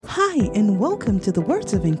Hi, and welcome to the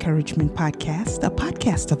Words of Encouragement podcast, a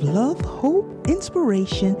podcast of love, hope,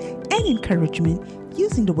 inspiration, and encouragement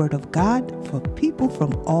using the Word of God for people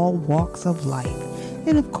from all walks of life.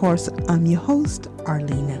 And of course, I'm your host,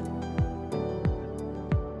 Arlena.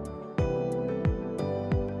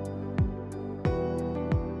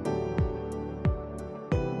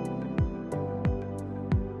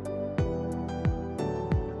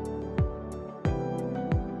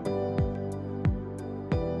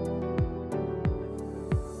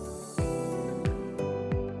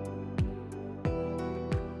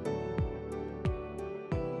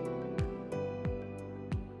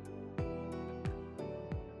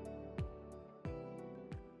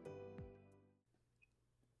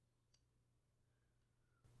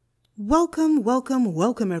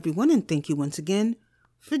 Welcome everyone, and thank you once again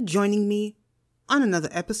for joining me on another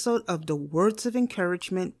episode of the Words of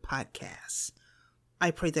Encouragement podcast.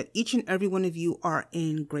 I pray that each and every one of you are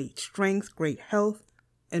in great strength, great health,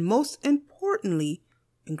 and most importantly,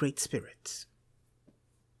 in great spirits.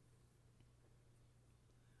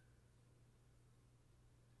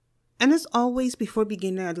 And as always, before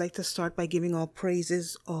beginning, I'd like to start by giving all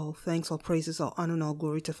praises, all thanks, all praises, all honor, and all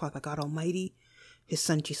glory to Father God Almighty, His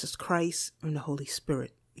Son, Jesus Christ, and the Holy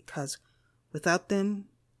Spirit, because without them,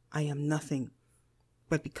 I am nothing.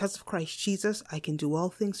 But because of Christ Jesus, I can do all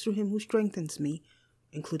things through Him who strengthens me,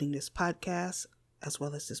 including this podcast, as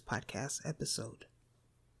well as this podcast episode.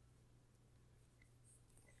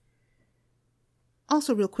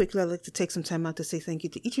 Also, real quickly, I'd like to take some time out to say thank you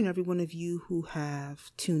to each and every one of you who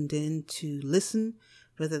have tuned in to listen,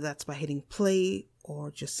 whether that's by hitting play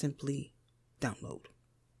or just simply download.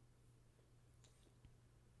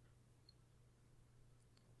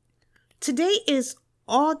 Today is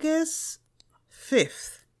August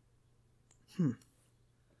 5th,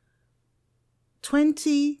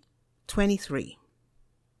 2023.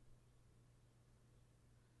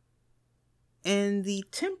 And the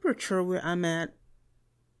temperature where I'm at,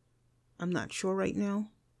 I'm not sure right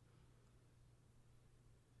now.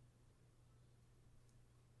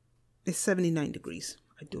 It's 79 degrees.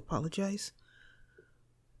 I do apologize.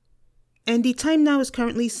 And the time now is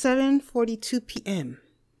currently 7:42 p.m.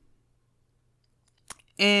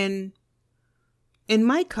 And in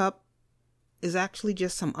my cup is actually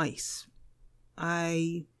just some ice.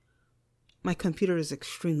 My computer is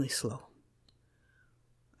extremely slow.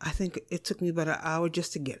 I think it took me about an hour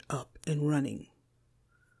just to get up and running.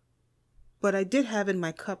 But I did have in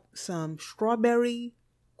my cup some strawberry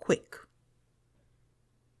quick.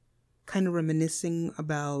 Kind of reminiscing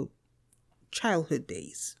about childhood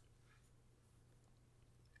days.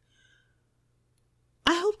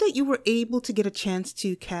 I hope that you were able to get a chance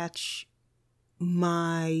to catch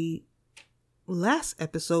my last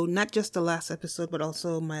episode, not just the last episode, but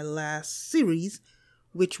also my last series,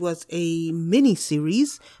 which was a mini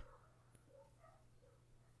series.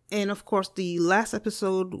 And of course, the last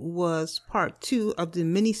episode was part 2 of the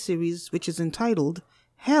mini series, which is entitled,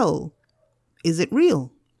 Hell, Is It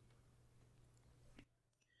Real?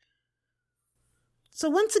 So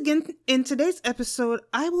once again, in today's episode,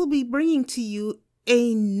 I will be bringing to you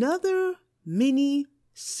another mini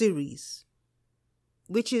series,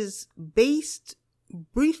 which is based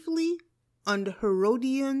briefly on the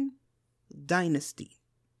Herodian dynasty.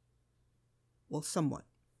 Well, somewhat.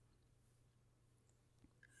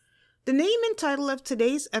 The name and title of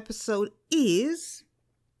today's episode is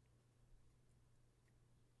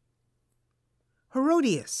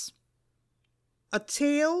Herodias, a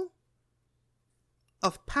tale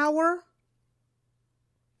of power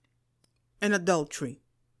and adultery,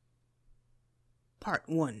 part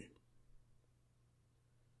 1.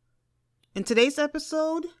 And today's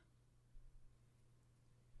episode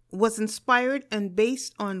was inspired and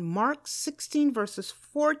based on Mark 16 verses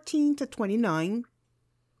 14 to 29,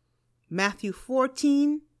 Matthew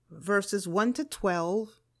 14 verses 1 to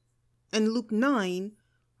 12, and Luke 9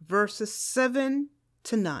 verses 7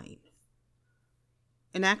 to 9.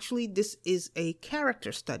 And actually, this is a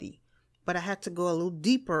character study, but I had to go a little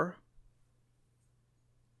deeper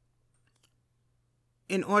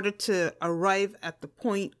in order to arrive at the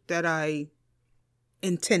point that I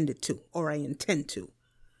intended to, or I intend to.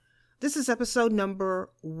 This is episode number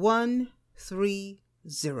 130.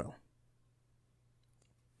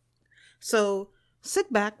 So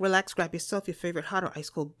sit back, relax, grab yourself your favorite hot or ice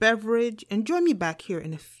cold beverage, and join me back here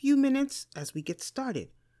in a few minutes as we get started.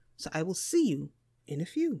 So I will see you in a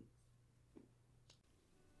few.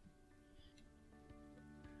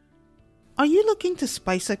 Are you looking to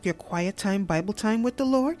spice up your quiet time Bible time with the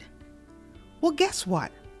Lord? Well, guess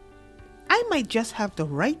what? I might just have the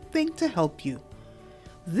right thing to help you.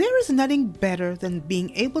 There is nothing better than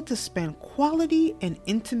being able to spend quality and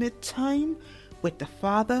intimate time with the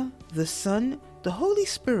Father, the Son, the Holy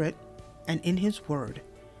Spirit, and in His Word.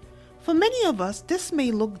 For many of us, this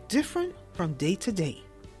may look different from day to day.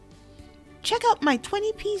 Check out my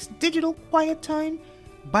 20-piece digital quiet time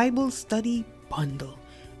Bible study bundle.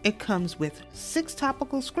 It comes with 6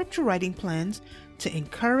 topical scripture writing plans to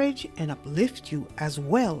encourage and uplift you, as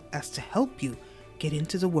well as to help you get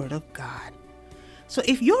into the Word of God. So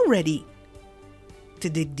if you're ready to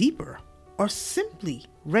dig deeper, or simply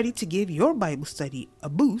ready to give your Bible study a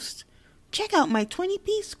boost, check out my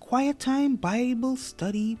 20-piece Quiet Time Bible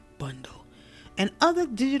Study Bundle and other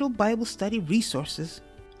digital Bible study resources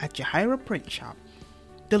at Jahira Print Shop.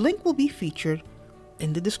 The link will be featured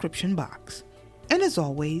in the description box. And as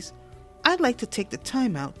always, I'd like to take the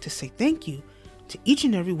time out to say thank you to each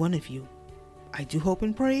and every one of you. I do hope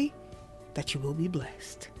and pray that you will be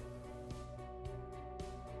blessed.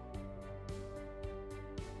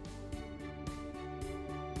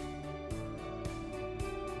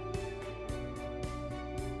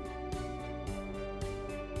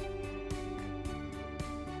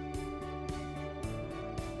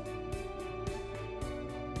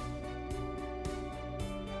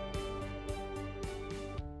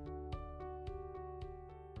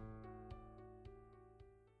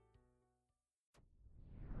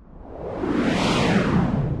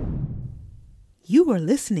 You are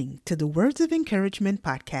listening to the Words of Encouragement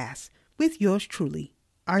podcast with yours truly,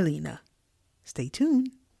 Arlena. Stay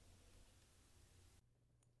tuned.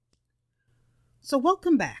 So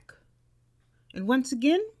welcome back. And once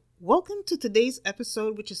again, welcome to today's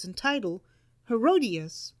episode, which is entitled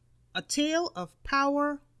Herodias, A Tale of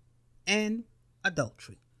Power and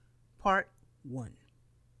Adultery, Part 1.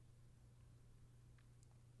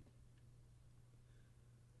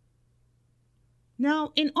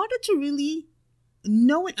 Now, in order to really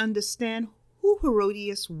know and understand who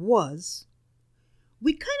Herodias was,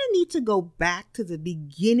 we kind of need to go back to the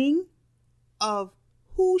beginning of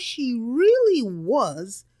who she really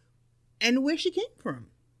was and where she came from.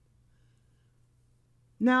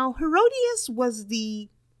 Now, Herodias was the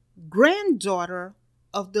granddaughter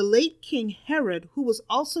of the late King Herod, who was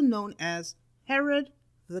also known as Herod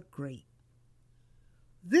the Great.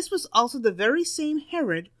 This was also the very same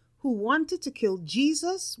Herod who wanted to kill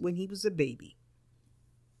Jesus when he was a baby.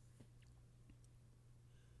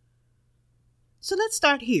 So let's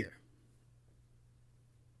start here.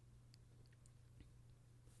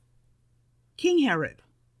 King Herod,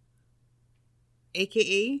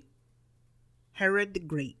 aka Herod the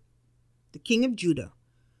Great, the king of Judah,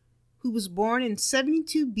 who was born in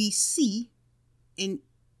 72 BC in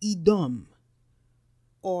Edom,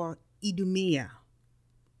 or Idumea.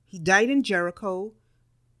 He died in Jericho,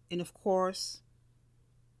 and of course,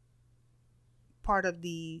 part of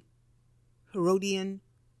the Herodian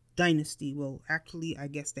dynasty. Well, actually, I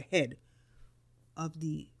guess the head of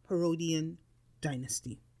the Herodian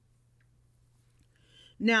dynasty.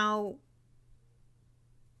 Now,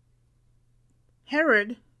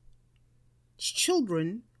 Herod's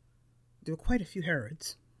children, there were quite a few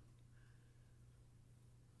Herods.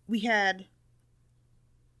 We had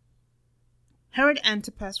Herod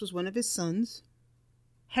Antipas was one of his sons,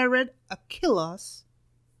 Herod Archelaus,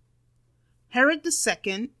 Herod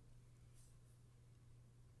II,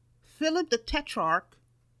 Philip the Tetrarch,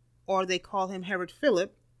 or they call him Herod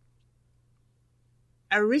Philip,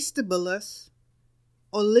 Aristobulus,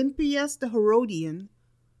 Olympias the Herodian,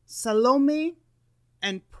 Salome,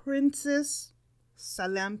 and Princess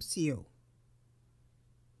Salampsio.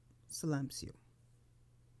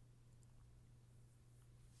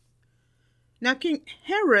 Now, King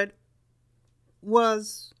Herod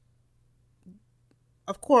was,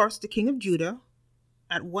 of course, the king of Judah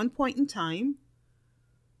at one point in time,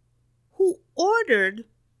 who ordered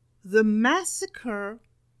the massacre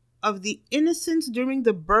of the innocents during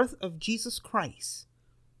the birth of Jesus Christ.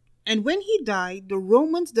 And when he died, the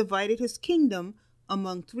Romans divided his kingdom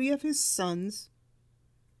among 3 of his sons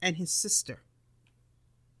and his sister.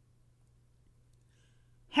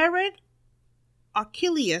 Herod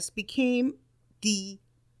Archelaus became the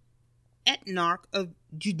ethnarch of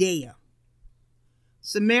Judea,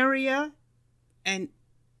 Samaria, and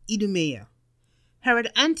Idumea.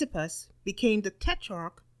 Herod Antipas became the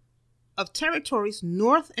tetrarch of territories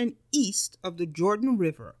north and east of the Jordan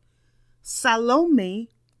River.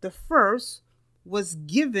 Salome the first was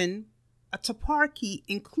given a toparchy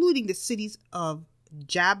including the cities of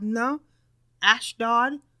Jabna,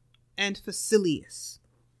 Ashdod, and Phasaelis.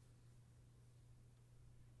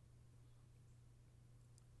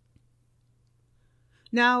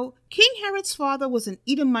 Now, King Herod's father was an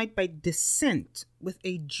Edomite by descent, with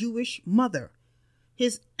a Jewish mother.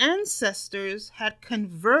 His ancestors had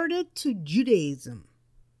converted to Judaism.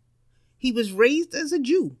 He was raised as a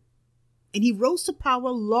Jew, and he rose to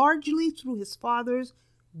power largely through his father's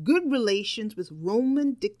good relations with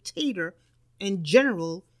Roman dictator and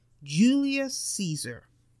general Julius Caesar.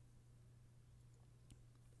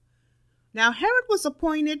 Now, Herod was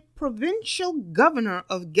appointed provincial governor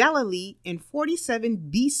of Galilee in 47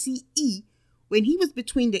 BCE when he was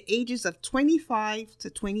between the ages of 25 to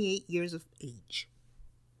 28 years of age.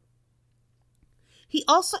 He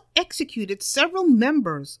also executed several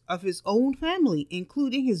members of his own family,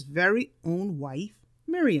 including his very own wife,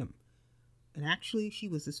 Miriam. And actually, she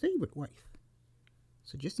was his favorite wife.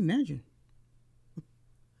 So just imagine.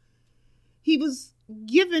 He was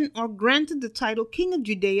given or granted the title King of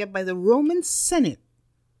Judea by the Roman Senate,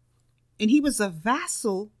 and he was a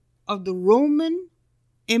vassal of the Roman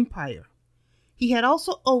Empire. He had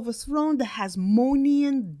also overthrown the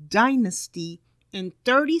Hasmonean dynasty in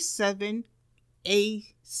 37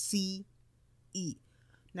 ACE.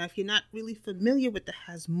 Now, if you're not really familiar with the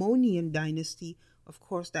Hasmonean dynasty, of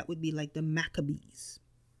course, that would be like the Maccabees.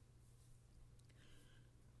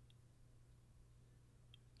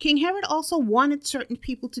 King Herod also wanted certain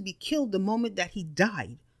people to be killed the moment that he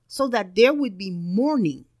died, so that there would be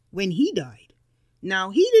mourning when he died. Now,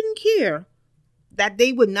 he didn't care that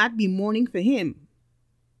they would not be mourning for him,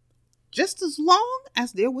 just as long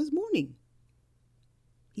as there was mourning.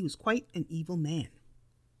 He was quite an evil man.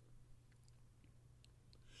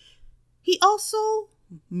 He also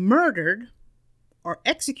murdered or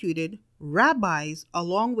executed rabbis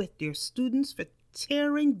along with their students for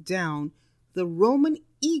tearing down the Roman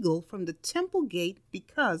eagle from the temple gate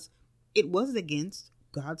because it was against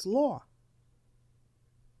God's law.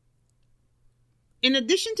 In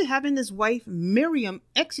addition to having his wife Miriam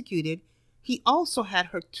executed, he also had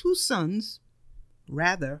her two sons,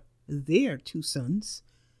 rather their two sons,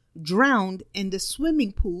 drowned in the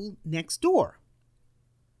swimming pool next door.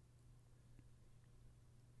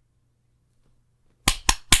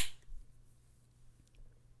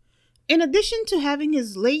 In addition to having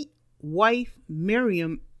his late wife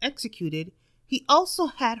Miriam executed, he also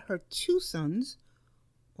had her two sons,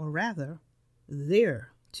 or rather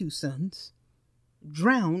their two sons,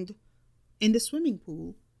 drowned in the swimming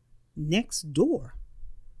pool next door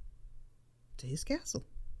to his castle.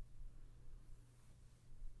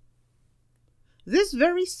 This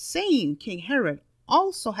very same King Herod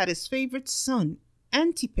also had his favorite son,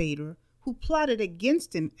 Antipater, who plotted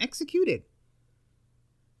against him, executed.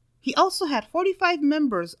 He also had 45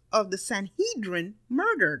 members of the Sanhedrin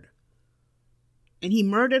murdered, and he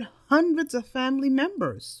murdered hundreds of family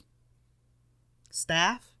members,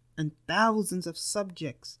 staff, and thousands of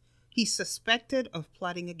subjects he suspected of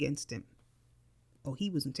plotting against him. Oh,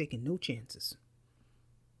 he wasn't taking no chances.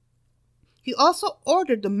 He also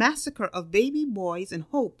ordered the massacre of baby boys in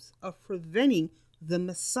hopes of preventing the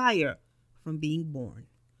Messiah from being born.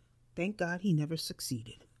 Thank God he never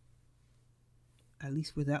succeeded, at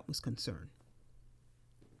least where that was concerned.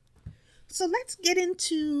 So let's get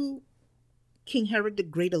into King Herod the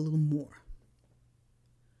Great a little more.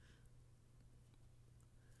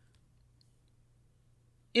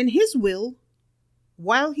 In his will,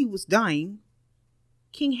 while he was dying,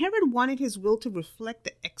 King Herod wanted his will to reflect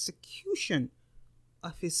the execution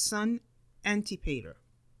of his son Antipater.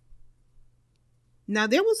 Now,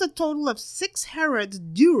 there was a total of 6 Herods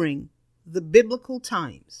during the biblical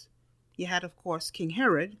times. You had, of course, King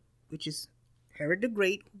Herod, which is Herod the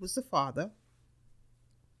Great, who was the father,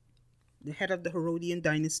 the head of the Herodian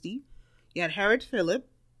dynasty. You had Herod Philip,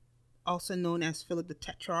 also known as Philip the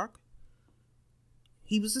Tetrarch.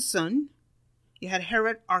 He was the son. You had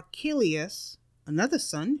Herod Archelaus, another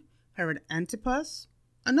son. Herod Antipas,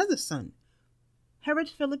 another son. Herod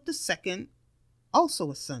Philip II,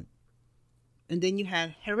 also a son. And then you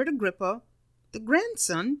had Herod Agrippa, the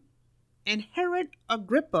grandson, and Herod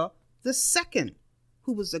Agrippa II,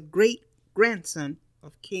 who was a great-grandson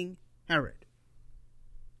of King Herod.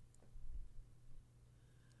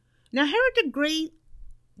 Now, Herod the Great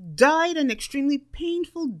died an extremely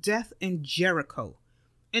painful death in Jericho.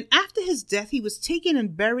 And after his death, he was taken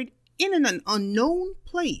and buried in an unknown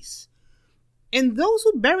place. And those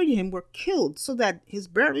who buried him were killed so that his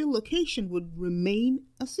burial location would remain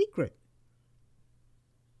a secret.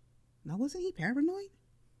 Now, wasn't he paranoid?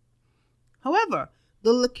 However,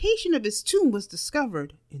 the location of his tomb was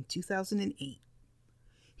discovered in 2008.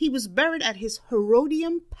 He was buried at his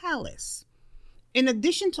Herodian palace. In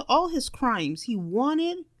addition to all his crimes, he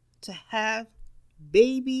wanted to have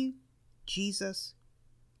baby Jesus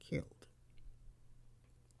killed.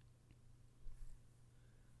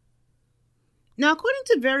 Now, according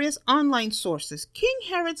to various online sources, King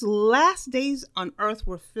Herod's last days on earth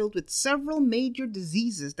were filled with several major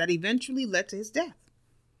diseases that eventually led to his death.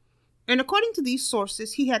 And according to these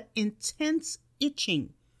sources, he had intense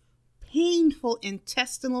itching, painful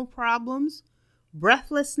intestinal problems,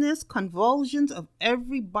 breathlessness, convulsions of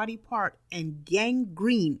every body part, and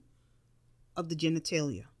gangrene of the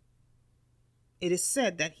genitalia. It is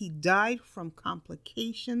said that he died from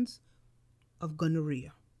complications of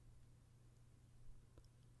gonorrhea.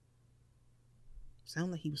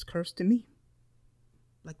 Sound like he was cursed to me.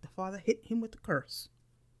 Like the father hit him with the curse.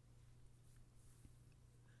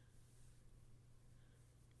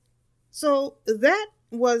 So that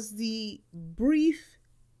was the brief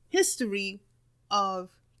history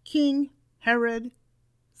of King Herod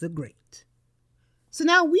the Great. So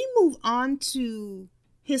now we move on to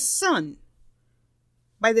his son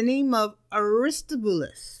by the name of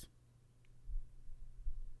Aristobulus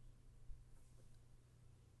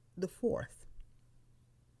the Fourth.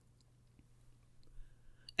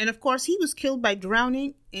 And of course, he was killed by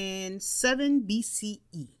drowning in 7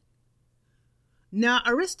 BCE. Now,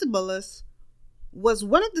 Aristobulus was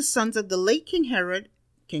one of the sons of the late King Herod,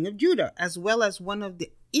 king of Judah, as well as one of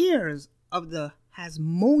the heirs of the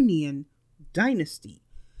Hasmonean dynasty.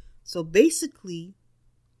 So basically,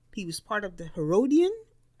 he was part of the Herodian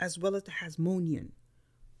as well as the Hasmonean.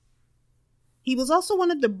 He was also one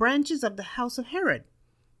of the branches of the house of Herod,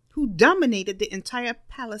 who dominated the entire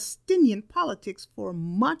Palestinian politics for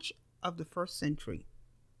much of the first century.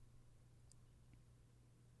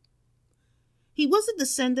 He was a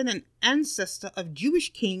descendant and ancestor of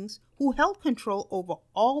Jewish kings who held control over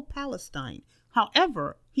all Palestine.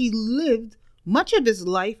 However, he lived much of his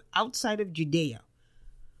life outside of Judea.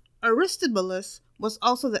 Aristobulus was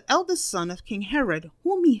also the eldest son of King Herod,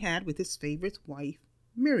 whom he had with his favorite wife,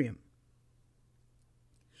 Miriam.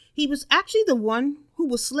 He was actually the one who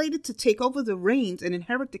was slated to take over the reins and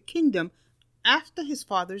inherit the kingdom after his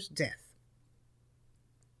father's death.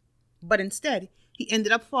 But instead, he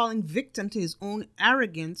ended up falling victim to his own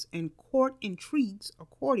arrogance and court intrigues,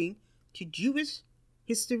 according to Jewish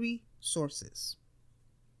history sources.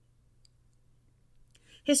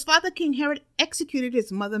 His father, King Herod, executed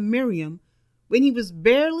his mother Miriam when he was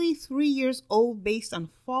barely 3 years old based on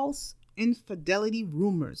false infidelity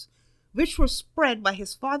rumors, which were spread by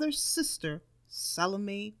his father's sister,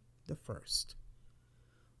 Salome I.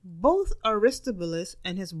 Both Aristobulus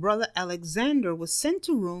and his brother Alexander were sent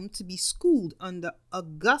to Rome to be schooled under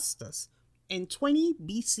Augustus in 20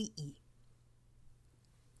 BCE.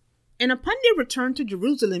 And upon their return to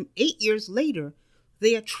Jerusalem 8 years later,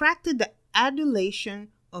 they attracted the adulation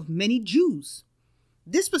of many Jews.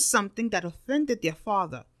 This was something that offended their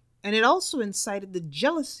father, and it also incited the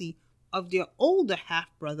jealousy of their older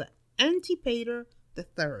half-brother Antipater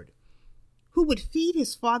III, who would feed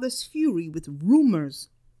his father's fury with rumors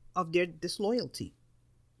of their disloyalty.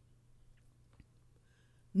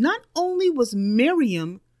 Not only was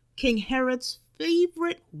Miriam King Herod's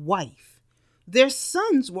favorite wife, their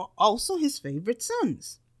sons were also his favorite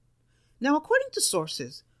sons. Now, according to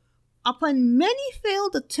sources, upon many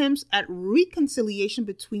failed attempts at reconciliation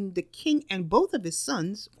between the king and both of his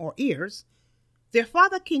sons, or heirs, their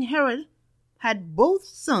father King Herod had both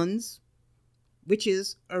sons, which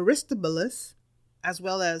is Aristobulus, as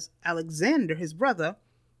well as Alexander, his brother,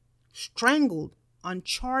 strangled on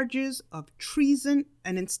charges of treason,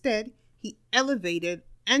 and instead he elevated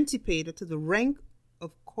Antipater to the rank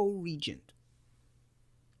of co-regent.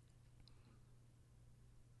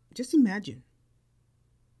 Just imagine.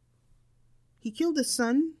 He killed his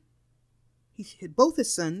son, he hit both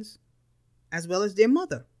his sons, as well as their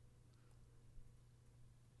mother.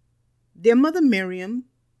 Their mother Miriam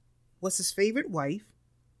was his favorite wife,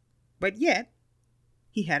 but yet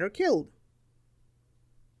he had her killed.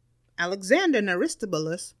 Alexander and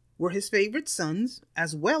Aristobulus were his favorite sons,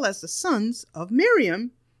 as well as the sons of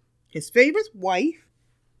Miriam, his favorite wife,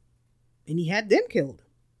 and he had them killed.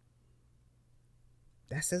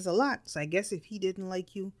 That says a lot. So I guess if he didn't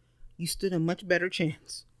like you, you stood a much better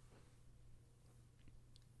chance.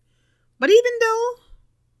 But even though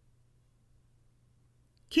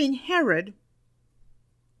King Herod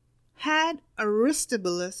had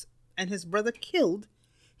Aristobulus and his brother killed,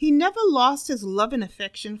 he never lost his love and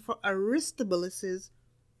affection for Aristobulus's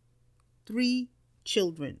 3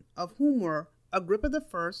 children, of whom were Agrippa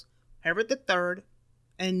I, Herod III,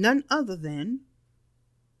 and none other than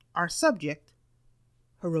our subject,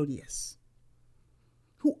 Herodias,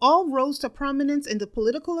 who all rose to prominence in the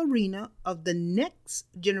political arena of the next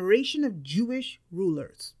generation of Jewish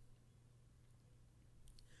rulers.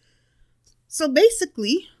 So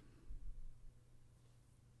basically,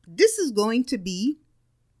 this is going to be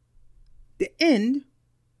the end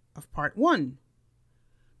of part 1.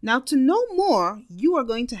 Now, to know more, you are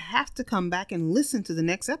going to have to come back and listen to the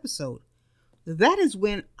next episode. That is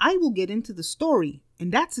when I will get into the story,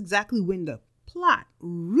 and that's exactly when the plot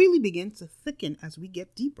really begins to thicken as we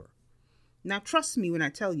get deeper. Now, trust me when I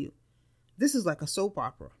tell you, this is like a soap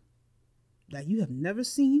opera that you have never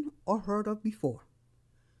seen or heard of before.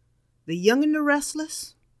 The Young and the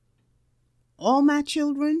Restless, All My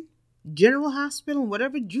Children, General Hospital, and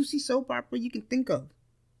whatever juicy soap opera you can think of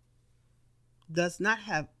does not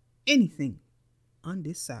have anything on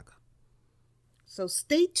this saga. So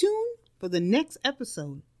stay tuned for the next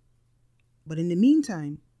episode. But in the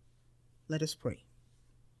meantime, let us pray.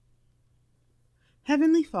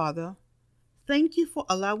 Heavenly Father, thank you for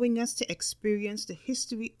allowing us to experience the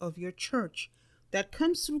history of your church that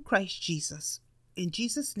comes through Christ Jesus. In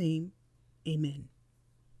Jesus' name, amen.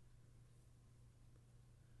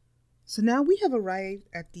 So now we have arrived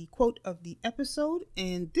at the quote of the episode,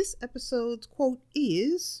 and this episode's quote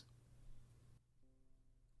is...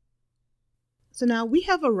 So now we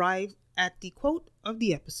have arrived at the quote of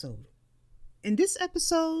the episode. And this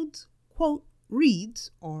episode's quote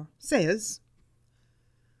reads, or says,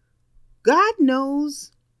 God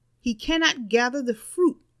knows he cannot gather the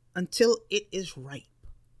fruit until it is ripe.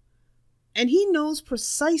 And he knows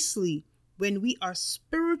precisely when we are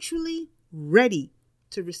spiritually ready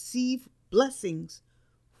to receive blessings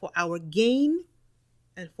for our gain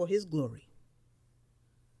and for his glory.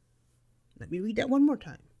 Let me read that one more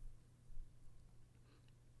time.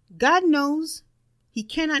 God knows he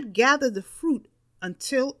cannot gather the fruit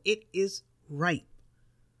until it is ripe.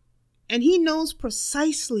 And he knows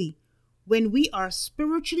precisely when we are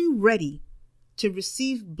spiritually ready to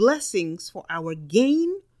receive blessings for our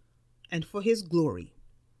gain and for his glory.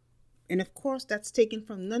 And of course, that's taken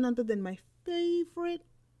from none other than my favorite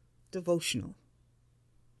devotional,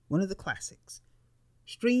 one of the classics,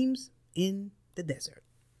 Streams in the Desert.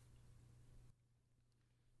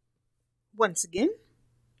 Once again,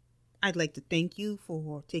 I'd like to thank you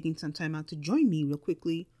for taking some time out to join me real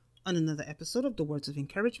quickly on another episode of the Words of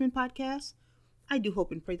Encouragement podcast. I do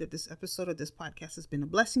hope and pray that this episode of this podcast has been a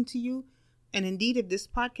blessing to you. And indeed, if this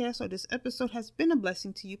podcast or this episode has been a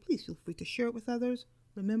blessing to you, please feel free to share it with others.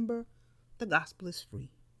 Remember, the gospel is free,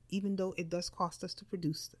 even though it does cost us to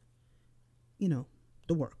produce,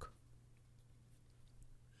 the work.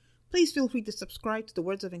 Please feel free to subscribe to the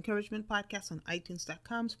Words of Encouragement podcast on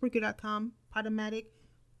iTunes.com, Spreaker.com, Podomatic,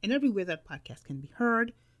 and everywhere that podcast can be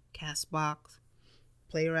heard, Castbox,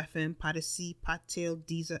 Player FM, Podacy, Podtail,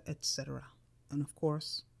 Deezer, etc. And of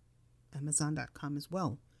course, Amazon.com as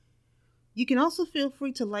well. You can also feel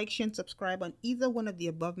free to like, share, and subscribe on either one of the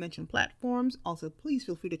above-mentioned platforms. Also, please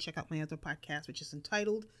feel free to check out my other podcast, which is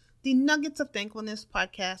entitled The Nuggets of Thankfulness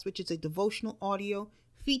Podcast, which is a devotional audio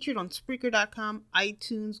featured on Spreaker.com,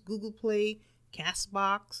 iTunes, Google Play,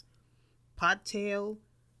 Castbox, Podtail,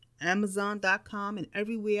 Amazon.com, and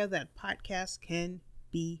everywhere that podcasts can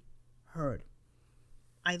be heard.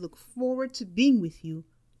 I look forward to being with you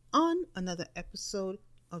on another episode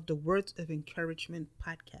of the Words of Encouragement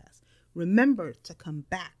podcast. Remember to come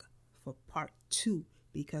back for part 2,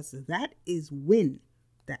 because that is when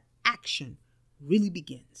the action really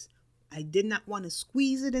begins. I did not want to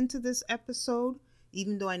squeeze it into this episode,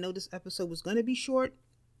 even though I know this episode was going to be short,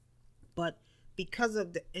 but because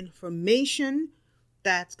of the information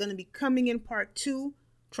that's going to be coming in part 2,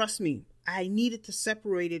 trust me, I needed to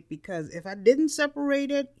separate it, because if I didn't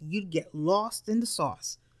separate it, you'd get lost in the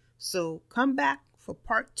sauce. So come back for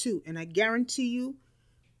part 2, and I guarantee you,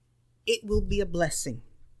 it will be a blessing.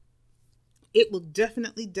 It will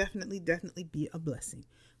definitely be a blessing.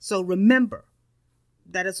 So remember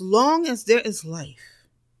that as long as there is life,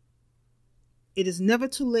 it is never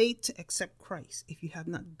too late to accept Christ if you have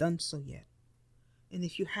not done so yet. And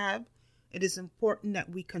if you have, it is important that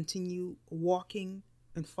we continue walking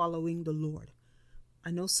and following the Lord. I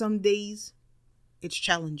know some days it's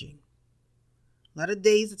challenging. A lot of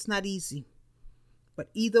days it's not easy. But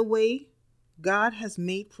either way, God has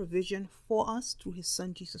made provision for us through his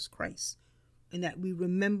Son, Jesus Christ. And that we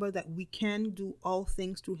remember that we can do all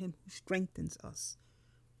things through him who strengthens us.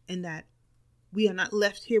 And that we are not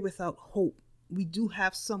left here without hope. We do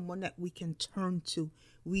have someone that we can turn to.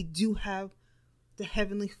 We do have the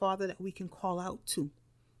Heavenly Father that we can call out to.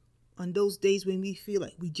 On those days when we feel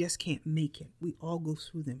like we just can't make it. We all go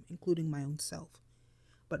through them, including my own self.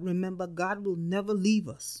 But remember, God will never leave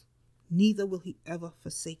us. Neither will he ever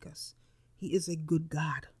forsake us. He is a good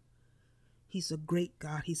God. He's a great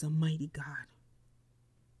God. He's a mighty God.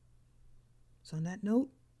 So on that note,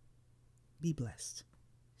 be blessed.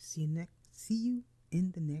 See you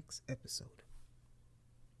in the next episode.